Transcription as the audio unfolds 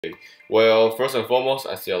Well, first and foremost,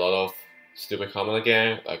 I see a lot of stupid comment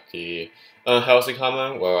again, like the unhealthy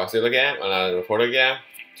comment. Well, I see it again, and I report it again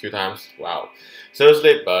 2 times. Wow,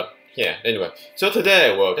 seriously, but yeah. Anyway, so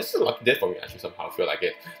today, well, this is a lucky day for me. Actually, somehow I feel like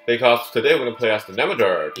it because today we're gonna play as the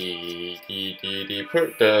Nemetor, the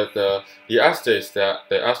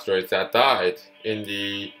asteroids that died in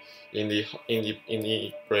the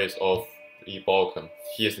place of the Balkan.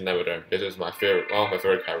 He is the Nemetor. This is my favorite, one of my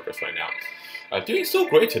favorite characters right now. Doing so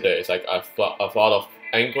great today. It's like I've a lot of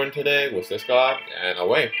angering today with this guy and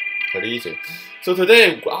away. Pretty easy. So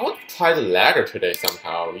today, I want to try the ladder today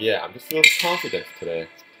somehow. Yeah, I'm just feel confident today.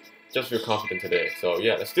 Just feel confident today. So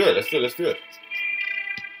yeah, let's do it. Let's do it. Let's do it.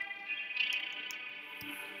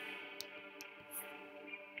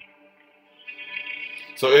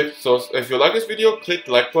 So if you like this video, click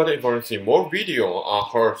the like button if you want to see more video on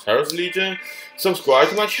Horus Heresy Legion. Subscribe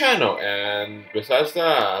to my channel, and besides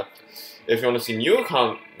that, if you want to see new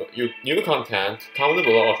content, comment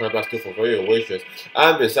below. I'll try my best to fulfill your wishes.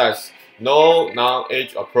 And besides, no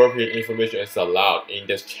non-age appropriate information is allowed in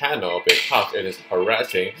this channel because it is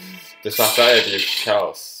harassing the society's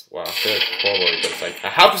health. Well, I said it formally, but it's like I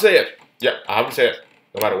have to say it. Yeah, I have to say it,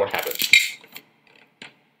 no matter what happens.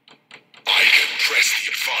 I can press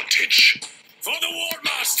the advantage for the War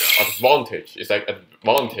Master. Advantage. It's like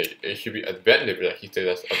advantage. It should be advantage, but he said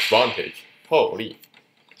that's advantage. Holy.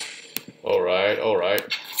 Alright,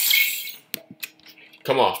 alright.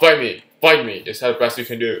 Come on, fight me! Fight me! It's the best you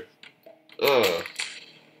can do. Ugh.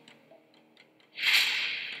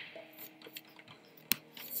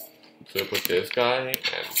 So put this guy and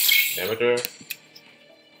Nemetor.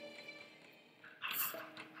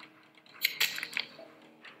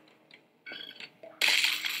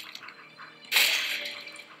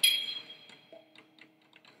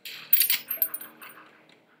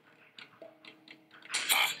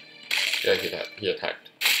 Yeah, he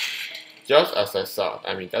attacked. Just as I thought.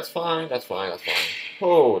 I mean, that's fine, that's fine, that's fine.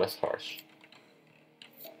 Oh, that's harsh.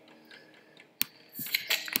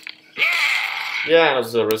 Yeah,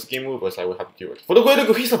 that's a risky move, but I will have to do it. For the way to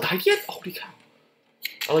go, he's not died yet? Holy cow.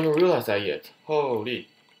 I don't even realize that yet. Holy.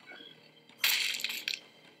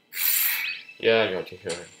 Yeah, you have to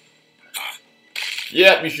kill him.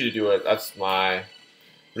 Yeah, you should do it. That's my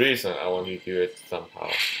reason I want you to do it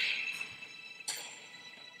somehow.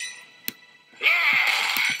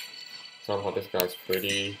 Somehow this guy's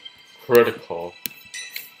pretty critical.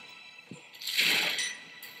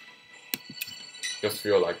 Just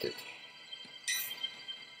feel like it.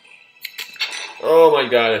 Oh my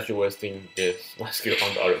god, I should wasting my skill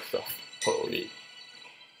on the other stuff. Holy.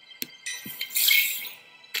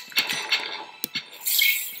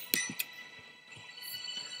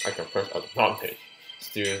 I can press advantage.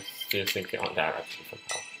 Still thinking on that actually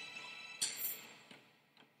somehow.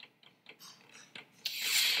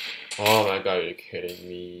 Oh my god, you're kidding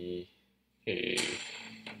me. Hey.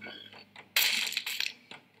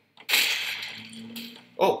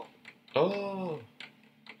 Oh! Oh!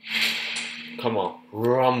 Come on,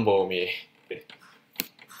 rumble me.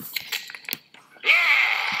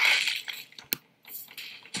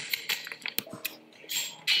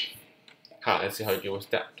 Let's see how you deal with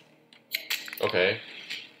that. Okay.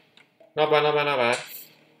 Not bad, not bad, not bad.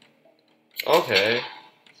 Okay.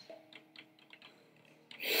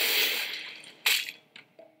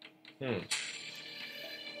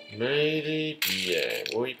 Maybe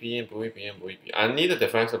BM. I need a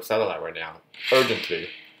defensive satellite right now. Urgently.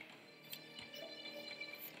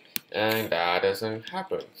 And that doesn't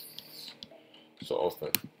happen so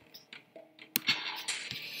often.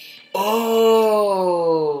 Oh!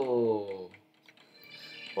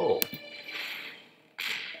 Oh.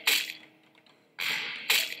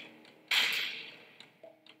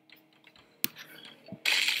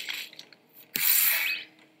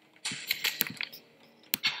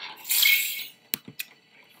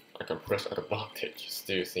 I can press advantage,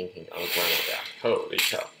 still thinking on the ground of that. Holy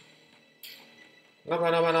cow. Not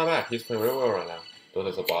bad, not bad, not bad. He's playing real well right now. Though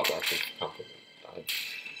there's a bot that is confident.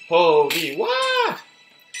 Holy, what?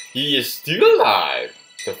 He is still alive!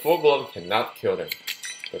 The full blood cannot kill him.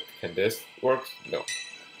 But can this work? No.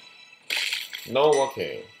 No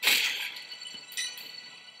working.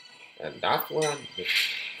 And that's what I'm doing.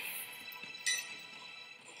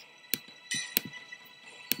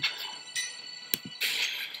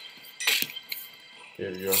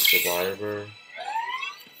 Give you a survivor.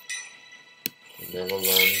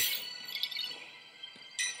 Benevolent.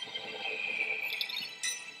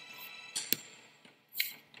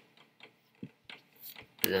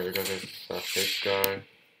 Yeah, because it's a fish guy.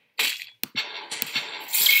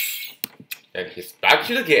 And he's back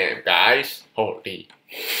to the game, guys. Holy.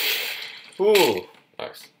 Ooh,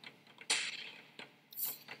 nice.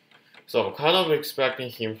 So I'm kind of expecting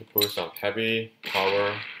him to put some heavy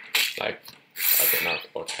power, like, okay, not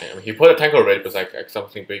or tank. I mean, he put a tank already, but like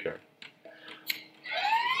something bigger.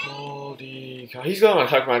 Holy cow, he's gonna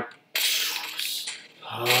attack my.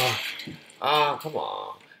 Come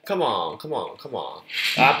on, come on, come on, come on.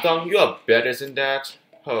 Abdon, you are better than that.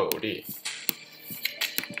 Holy.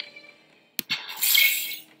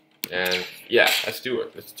 And yeah, let's do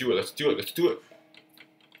it. Let's do it. Let's do it. Let's do it.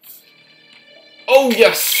 Oh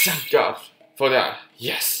yes! Thank God for that.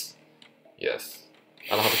 Yes. Yes.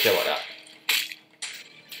 I don't have to care about that.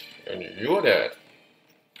 And you're dead.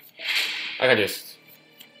 I can just.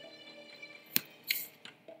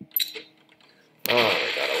 Oh my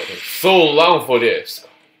God! I waited so long for this.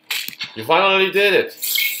 You finally did it.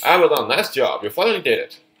 Abaddon, nice job. You finally did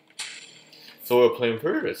it. So we're playing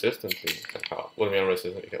pretty resistantly. What do you mean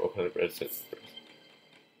resistant? Okay, we're playing resistant.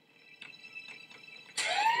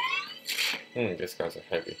 These guys are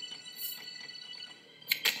heavy.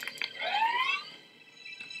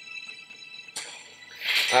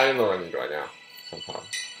 I don't know what I need right now. Somehow.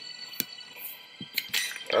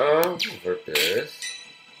 For this.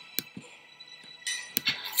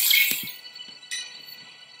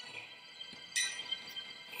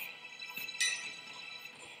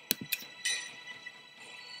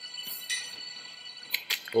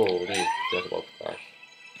 Holy, that's about to die.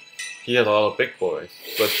 He has a lot of big boys,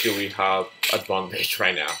 but still we have advantage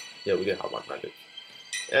right now. Yeah, we did have advantage.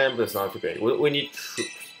 And but it's not too big. We need troops.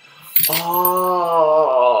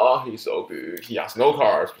 Oh, he's so good. He has no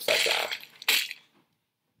cards besides that.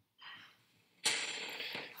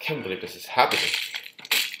 Can't believe this is happening.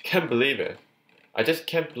 Can't believe it. I just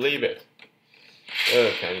can't believe it.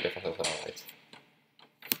 Okay, I need to get that right.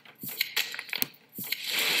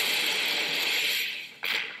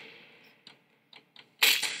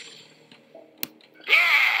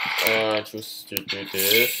 Choose to do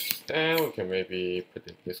this, and we can maybe put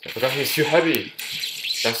in this guy. Because he's too heavy.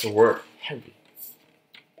 That's the word, heavy.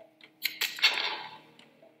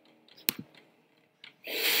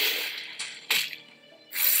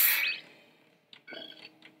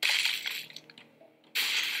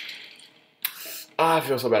 I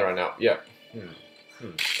feel so bad right now. Yeah.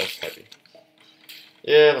 That's heavy.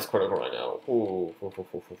 Yeah, that's critical right now. What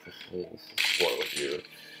with you?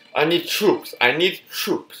 I need troops. I need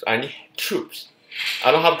troops. I need troops.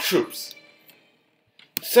 I don't have troops.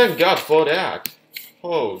 Thank God for that.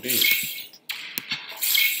 Holy.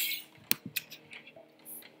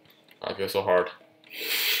 I feel so hard.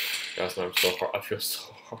 Guys, I'm so hard. I feel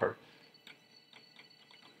so hard.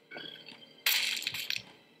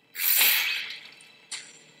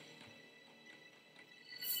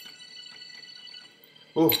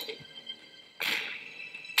 Ooh.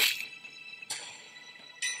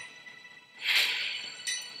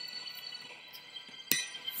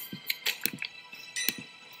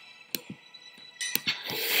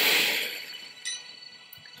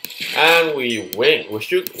 And we win. We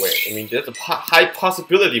should win. I mean, there's a high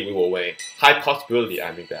possibility we will win. High possibility,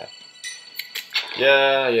 I mean that.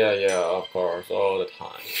 Yeah, of course, all the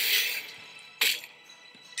time.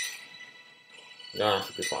 No, it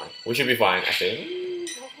should be fine. We should be fine, I think.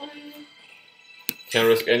 Can't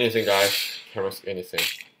risk anything, guys. Can't risk anything.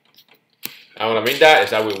 And what I mean that is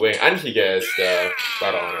that we win, and he gets the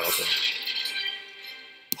battle honor open.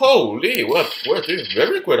 Holy, we're doing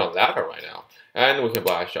very good on ladder right now. And we can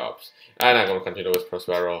buy shops. And I'm gonna continue with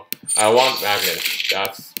Prospero. I want magnets.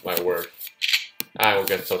 That's my word. I will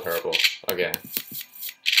get so terrible again.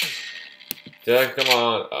 Come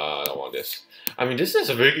on. I don't want this. I mean, this is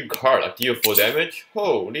a very good card. Like deal 4 damage.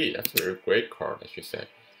 Holy, that's a very great card, I should say.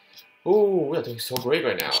 Ooh, we are doing so great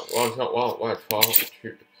right now.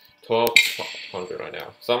 1200 right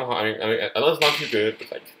now. Somehow, I mean, I know it's not too good, but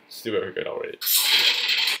like still very good already.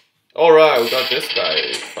 All right, we got this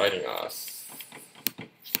guy fighting us.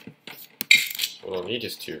 We don't need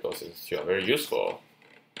these two because these two are very useful.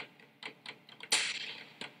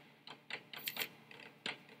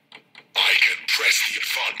 I can press the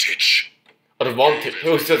advantage. Advantage.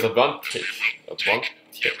 Who says advantage? Advantage.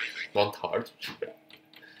 What kind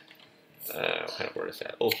of word is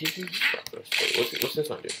that? Oh, he's structures. What's this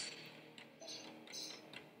one do?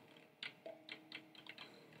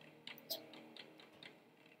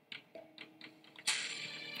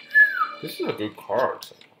 This is a good card.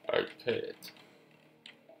 I take it.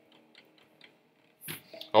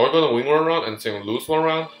 Are we gonna win one round and then lose one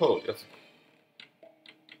round? Oh, that's.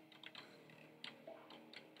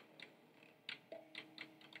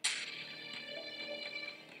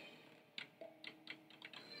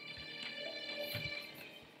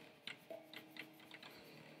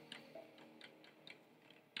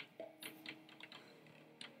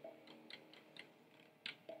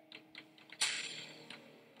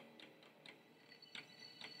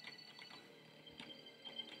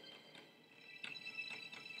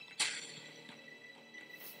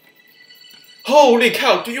 Holy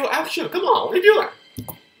cow, do your action! Come on, what are you doing?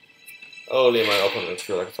 Only my opponent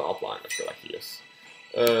feel like it's offline. I feel like he is.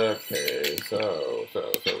 Okay, so.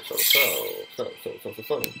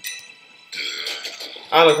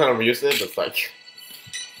 I don't kind of use it, but it's like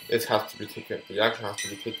it has to be taken. The action has to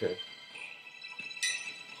be taken.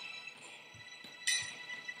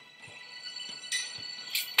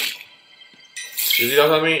 You see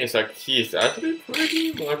what I mean? It's like he's actually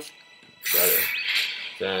pretty much better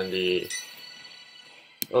than the.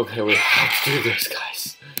 Okay, we have to do this,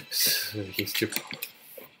 guys. He's too powerful.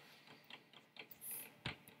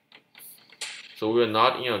 So we're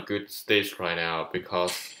not in a good stage right now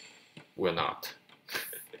because we're not.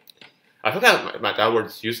 I forgot that word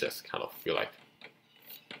is useless, kind of feel like.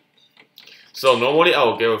 So normally I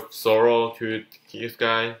will give Sorrow to this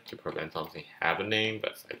guy to prevent something happening,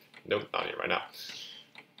 but it's like, nope, not it right now.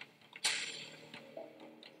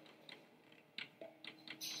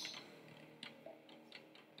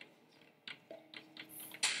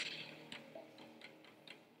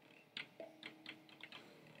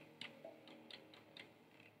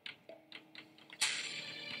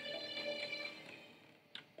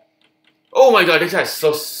 Oh my god, this guy's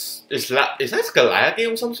so. Is that Goliath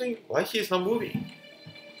game or something? Why he's not moving?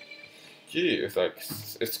 Gee, it's like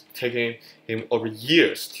it's taking him over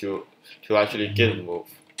years to actually get a move,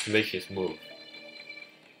 to make his move.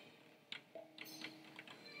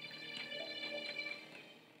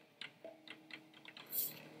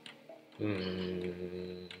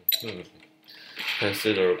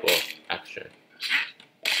 Considerable action.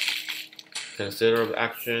 Considerable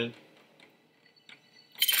action.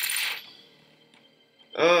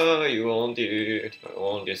 Oh, you want it. I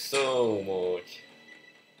want it so much.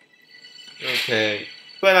 Okay,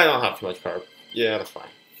 but I don't have too much carb. Yeah, that's fine.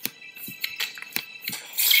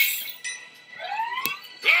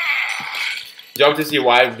 You have to see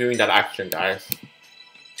why I'm doing that action, guys.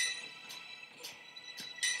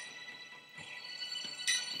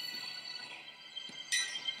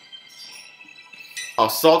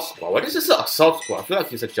 Assault squad. What is this assault squad? I feel like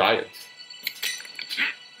he's a giant.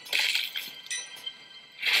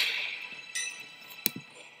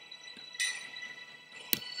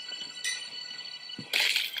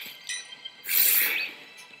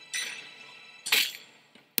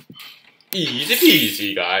 Easy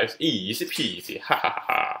peasy, guys. Easy peasy. Ha ha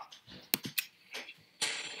ha.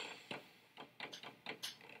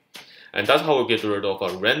 And that's how we get rid of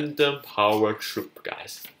a random power troop,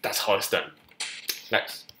 guys. That's how it's done.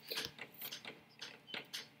 Nice.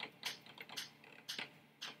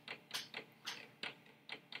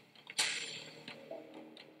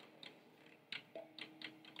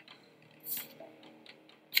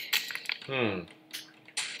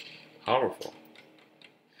 Powerful.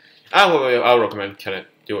 I will recommend killing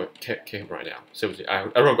kill him right now. Seriously, I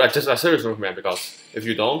seriously recommend, because if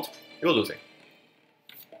you don't, you're losing.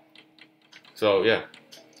 So yeah,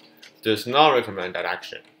 does not recommend that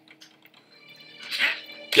action.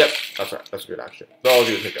 Yep, that's right. That's a good action. But I'll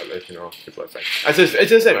do take a look, people are saying. It's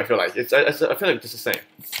the same. I feel like I feel like it's the same.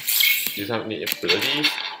 You have any abilities,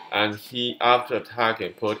 and he after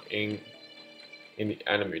attacking put in the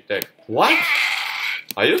enemy deck. What?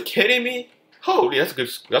 Are you kidding me? Holy, that's a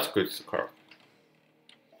good card.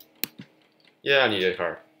 Yeah, I need a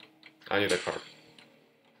card. I need a card.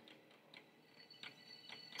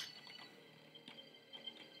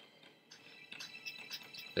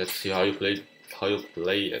 Let's see how you play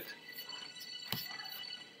it.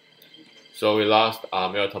 So we lost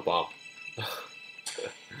Melta Bomb.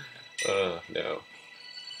 No.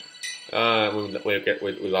 We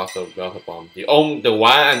lost a Melta Bomb. The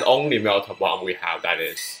one and only Melta Bomb we have, that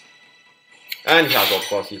is. And he has, of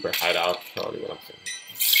course, secret hideout. Probably what I'm saying.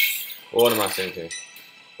 What am I thinking?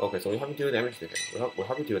 Okay, so we have to deal damage to him. We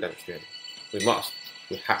have to deal damage to him. We must.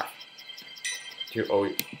 We have.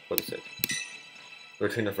 What is it?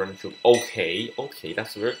 Return the friendly troop. Okay,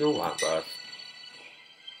 that's a very good one, but.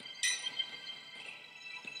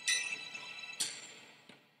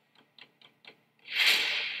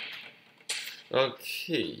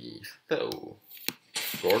 Okay, so.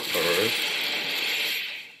 Short burst.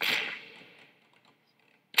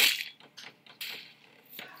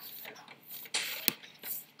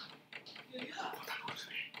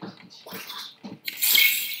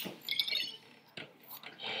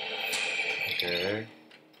 Okay.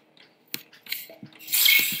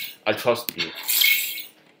 I trust you.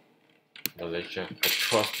 The Legion. I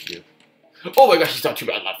trust you. Oh my god, he's not too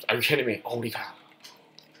bad left. Are you kidding me? Holy cow.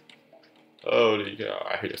 Holy cow,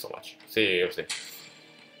 I hate it so much. Seriously.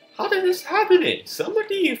 How did this happen?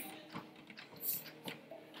 Somebody.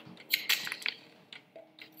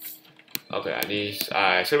 Okay,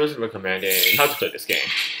 I seriously recommending how to play this game.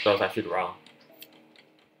 So I should wrong.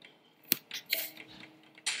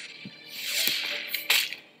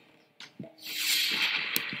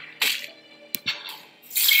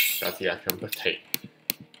 That's the action take.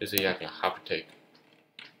 This is the action have to take.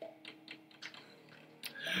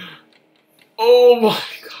 Oh my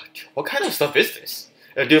god! What kind of stuff is this?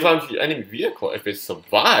 Do you find the enemy vehicle, if it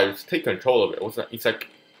survives, take control of it? What's that? It's like,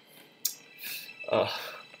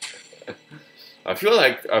 I feel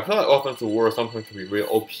like offensive war or something to be real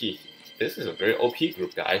OP. This is a very OP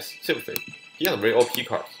group, guys. Seriously, he has very OP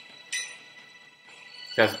cards.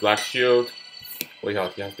 He has Black Shield. He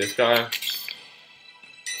has this guy.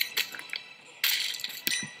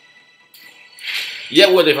 Yeah,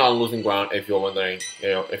 we're definitely on losing ground if you're wondering,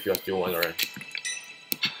 if you're still wondering.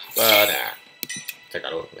 But take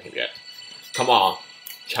a look at him yet. Come on,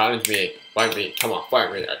 challenge me, fight me. Come on,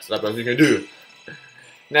 fight me. That's the best you can do.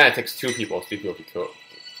 Nah, it takes 2 people. 3 people to kill.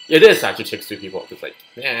 It is actually takes 2 people. It's like,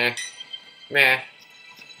 meh.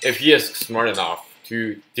 If he is smart enough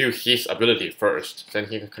to do his ability first, then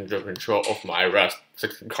he can control of my rest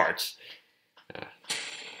 16 cards.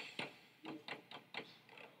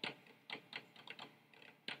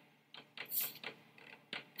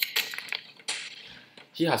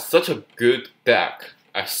 He has such a good deck.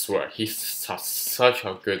 I swear, he has such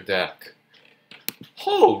a good deck.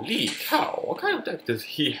 Holy cow! What kind of deck does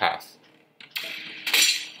he have?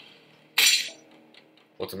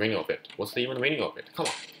 What's the meaning of it? What's even the meaning of it? Come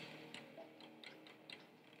on.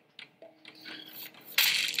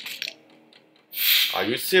 Are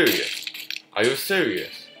you serious? Are you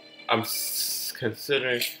serious?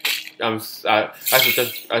 Considering. I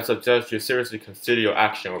suggest you seriously consider your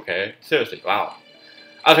action. Okay? Seriously. Wow.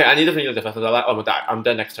 Okay, I need to finish the defense. I'm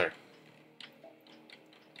dead next turn.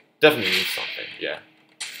 Definitely need something. Yeah.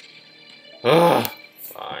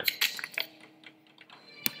 Fine.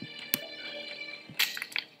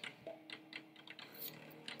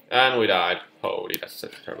 And we died. Holy, that's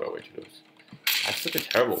such a terrible way to lose. That's such a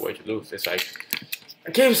terrible way to lose. It's like,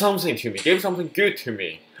 give something to me. Give something good to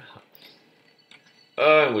me.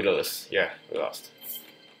 And we lost. Yeah, we lost.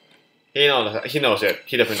 He knows it.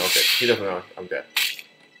 He definitely knows it. He definitely knows I'm dead.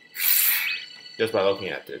 Just by looking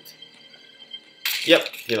at it. Yep,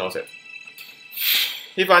 he knows it.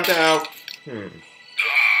 He finds out. So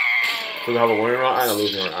we have a winning round and a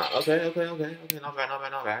losing round. Okay.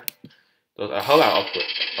 Not bad. So, how about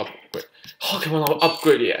upgrade? How can I not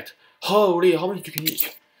upgrade yet? Holy, how many can you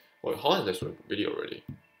eat? Wait, how long is this video already?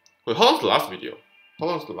 Wait, how long is the last video? How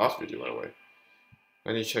long is the last video, by the way?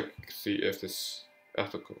 I need to check, see if this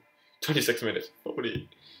ethical. 26 minutes. Holy.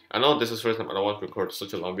 I know this is the first time I don't want to record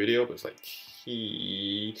such a long video, but it's like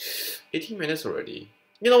 18 minutes already.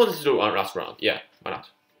 You know what? Let's do one last round. Yeah, why not?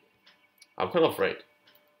 I'm kind of afraid.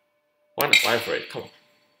 Why not? Why afraid? Come on.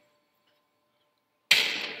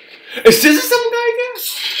 Is this some guy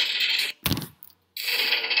again?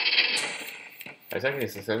 I think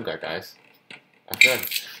it's the same guy, guys. I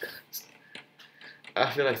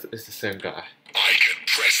feel like it's the same guy. I can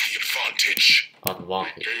press the advantage.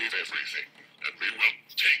 Advantage. We gave everything, and we will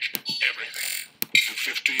take everything. The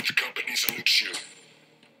 15th company salutes you.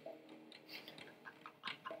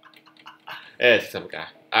 It's the same guy.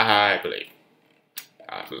 I believe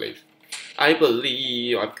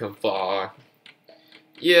I can fly.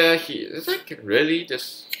 Yeah, it's like really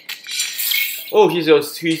just. Oh, he's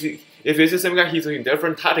if it's the same guy, he's doing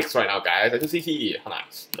different tactics right now, guys. I can see he. How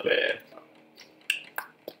nice.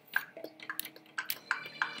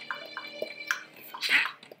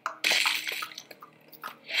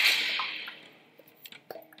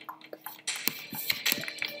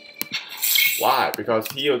 Why? Because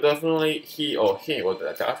he will definitely will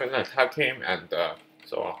definitely attack him and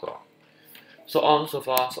so on so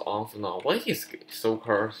far so on so now. When he's so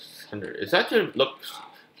cursed 100, it's actually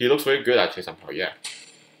he looks very good actually somehow. Yeah.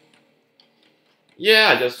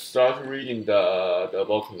 Yeah, I just started reading the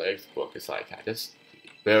Vulcan Legs book. It's like I just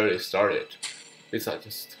barely started. It's like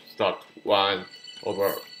just start 1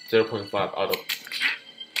 over 0.5 out of.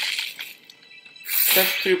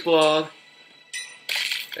 That's 2 blood.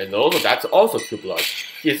 And also, that's also 2 blood.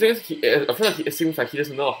 I feel like it seems like he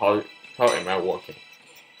doesn't know how am I working.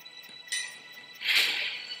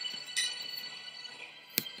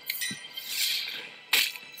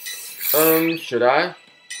 Should I?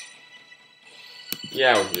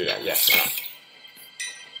 Yeah, we should do that. Yeah, why not?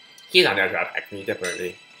 He's not there to attack me,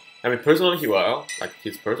 definitely. I mean, personally, he will. Like,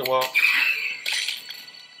 his person will.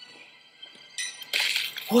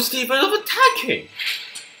 What's the event of attacking?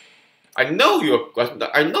 I know you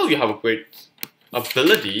have a great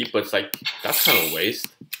ability, but it's like that's kind of waste.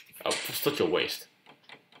 Such a waste.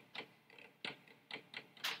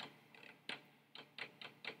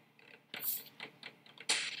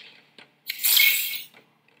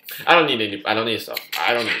 I don't need any. I don't need stuff.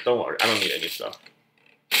 I don't need. Don't worry. I don't need any stuff.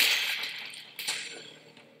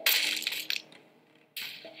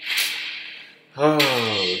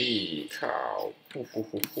 Holy cow!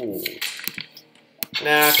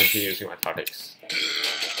 Nah, continue using my tactics.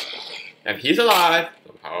 And he's alive.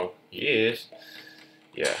 Somehow he is.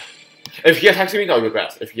 Yeah. If he attacks me, that'll be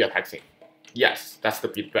best. If he attacks me, yes, that's the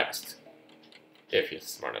best. If he's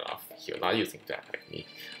smart enough, he'll not using to attack me.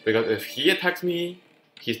 Because if he attacks me,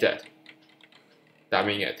 he's dead. That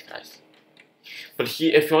means it, guys. But if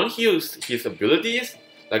you want to use his abilities,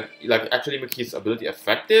 like actually make his ability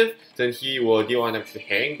effective, then he will deal one damage to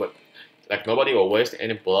him. But like nobody will waste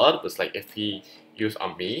any blood. But like if he use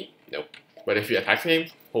on me, nope. But if he attacks him,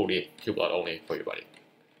 holy, 2 blood only for you, buddy.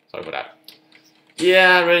 Sorry for that.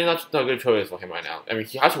 Yeah, really not a good choice for him right now. I mean,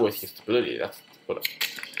 he has to waste his ability. That's good.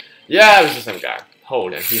 Yeah, it's the same guy.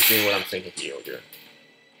 Holy, and he's doing what I'm thinking he will do.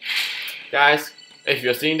 Guys, if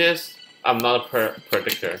you're seeing this, I'm not a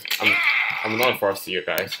predictor. I'm not a foreseer,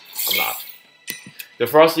 guys. I'm not. The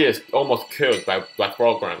foreseer is almost killed by Black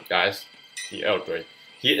Program, guys. The Eldred.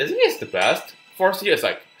 Isn't he the best? Foreseer is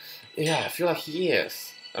like, yeah, I feel like he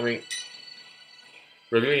is. I mean,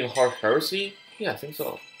 reviewing Horus Heresy? Yeah, I think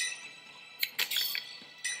so.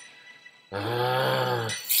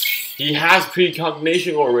 He has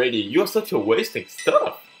precognition already. You're such a wasting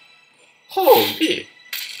stuff. Holy.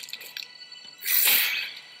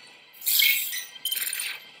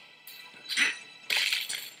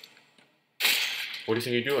 What do you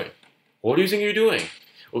think you're doing? What do you think you're doing?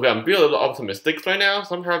 Okay, I'm being a little optimistic right now.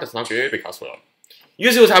 Somehow that's not good because, well, you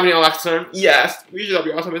see what's happening on next turn? Yes, we should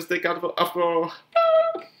be optimistic after all.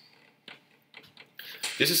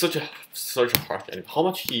 This is such a hard game. How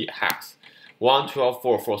much he has? 1, 12,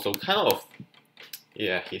 4, 4. So kind of,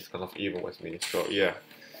 yeah, he's kind of even with me. So yeah,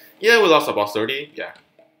 we lost about 30. Yeah,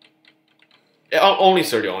 only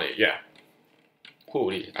 30 only. Yeah.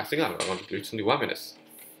 Holy, I think I'm going to do 21 minutes.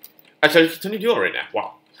 Actually, it's 22 right now.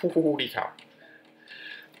 Wow. Holy cow.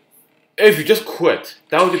 If you just quit,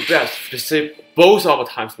 that would be best to save both our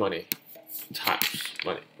times money. Yeah,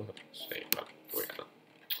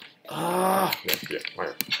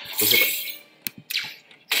 right.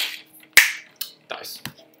 Dice.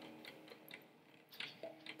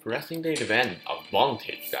 Pressing the event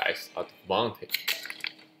advantage, guys. Advantage.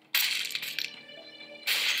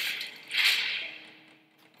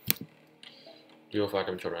 Deal 5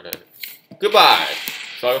 damage right then. Goodbye!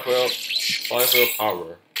 Sorry for your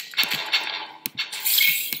power.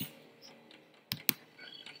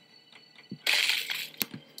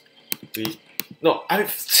 Please. No, I mean,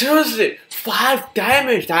 seriously! 5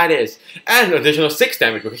 damage that is! And additional 6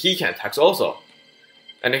 damage because he can attack also.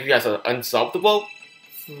 And if he has an unsolvable,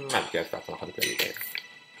 I guess that's not how to play the game.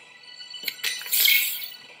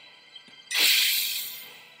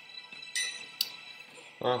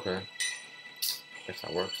 Okay. Guess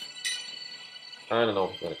that works. I don't know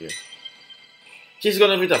what he's gonna do. He's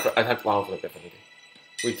gonna be the attack one for the definitely.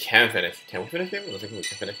 We can finish. Can we finish him? I don't think we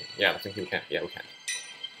can finish him. Yeah, I think we can. Yeah, we can.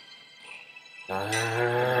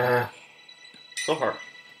 So hard.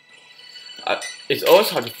 It's always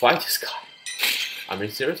hard to fight this guy. I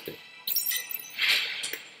mean, seriously.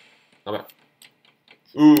 Not bad.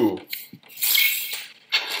 Ooh.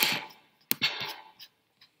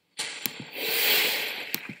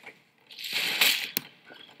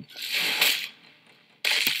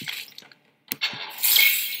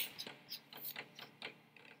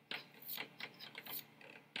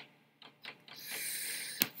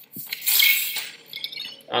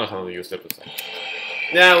 I don't know how to use it, but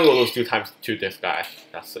now we will lose 2 times to this guy.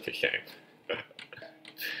 That's such a shame.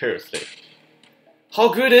 Seriously. How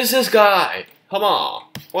good is this guy? Come on.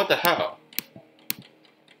 What the hell?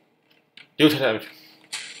 Do 10 damage.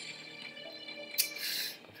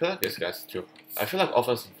 I feel like this guy's too. I feel like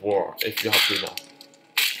offensive war if you have to now.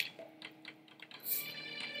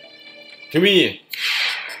 Come here!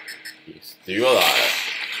 He's still alive.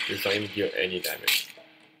 He's not even deal any damage.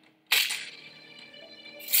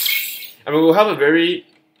 I mean, we'll have a very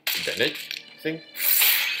advantage thing.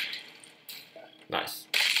 Nice.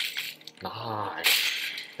 Nice.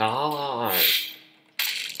 Nice.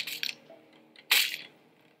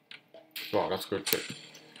 Wow, that's good trick.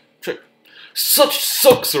 Such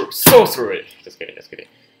sorcery. Just kidding.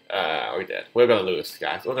 We're dead. We're gonna lose,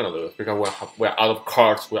 guys. We're gonna lose because we're out of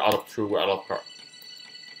cards. We're out of true. We're out of cards.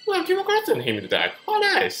 We have 2 more cards in him in the deck. Oh,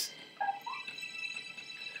 nice.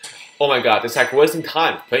 Oh my god, it's like wasting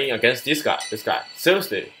time playing against this guy.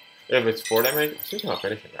 Seriously. If it's 4 damage, I still can't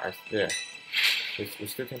finish him, guys. Yeah. We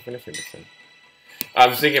still can't finish him this time.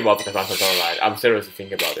 I'm thinking about the Advanced Online. I'm seriously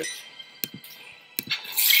thinking about it.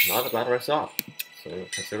 Not a bad result. So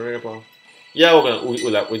considerable. Yeah, we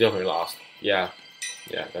definitely lost. Yeah,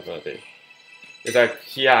 definitely. It's like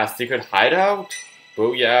he has secret hideout.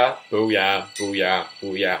 Booyah, booyah, booyah,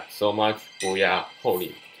 booyah. So much booyah.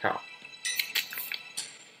 Holy cow.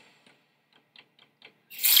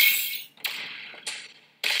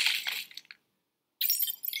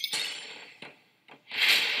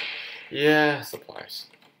 Yeah, supplies.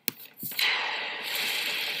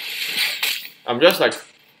 I'm just like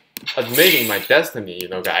admitting my destiny, you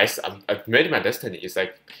know, guys. I'm admitting my destiny. It's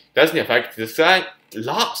like destiny effect. This guy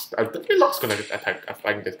lost. I definitely lost gonna attack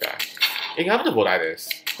attacking this guy. Inevitable that is.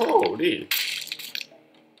 Holy.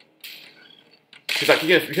 He's like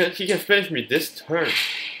he can finish me this turn.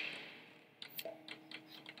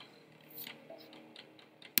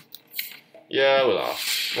 Yeah, we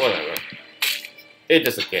lost. Whatever. It's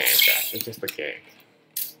just a game, guys. It's just a game.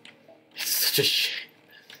 It's such a shame.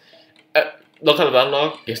 Look at the bad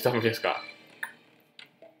luck. He's done with this guy.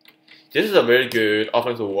 This is a very good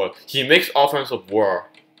offensive war. He makes offensive war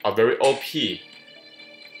a very OP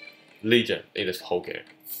Legion in this whole game.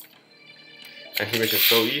 And he makes it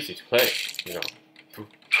so easy to play, you know.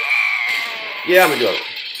 Yeah, I'm gonna do it.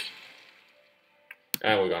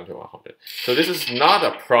 And we're going to 100. So this is not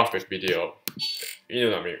a profit video. You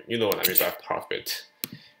know what I mean? You know what I mean by profit.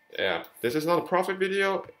 Yeah, this is not a profit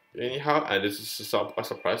video anyhow, and this is a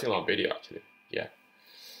surprisingly long video actually. Yeah.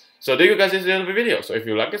 So there you guys is the end of the video. So if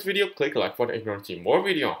you like this video, click like button. If you want to see more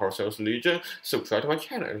video on Horus Heresy Legion, subscribe to my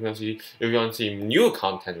channel. If you want to see new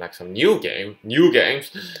content like some new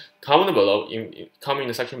games, comment below comment in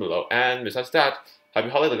the section below. And besides that, happy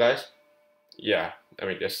holiday guys. Yeah, I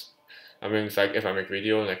mean it's like if I make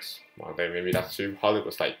video next Monday, maybe that's too holiday,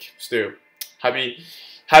 but like still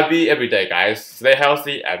happy every day guys. Stay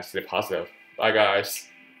healthy and stay positive. Bye guys.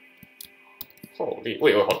 Holy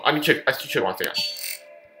wait, hold on. I should check one thing out.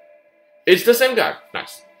 It's the same guy.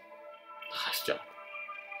 Nice job.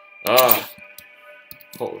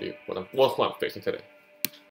 Holy, what I'm facing today.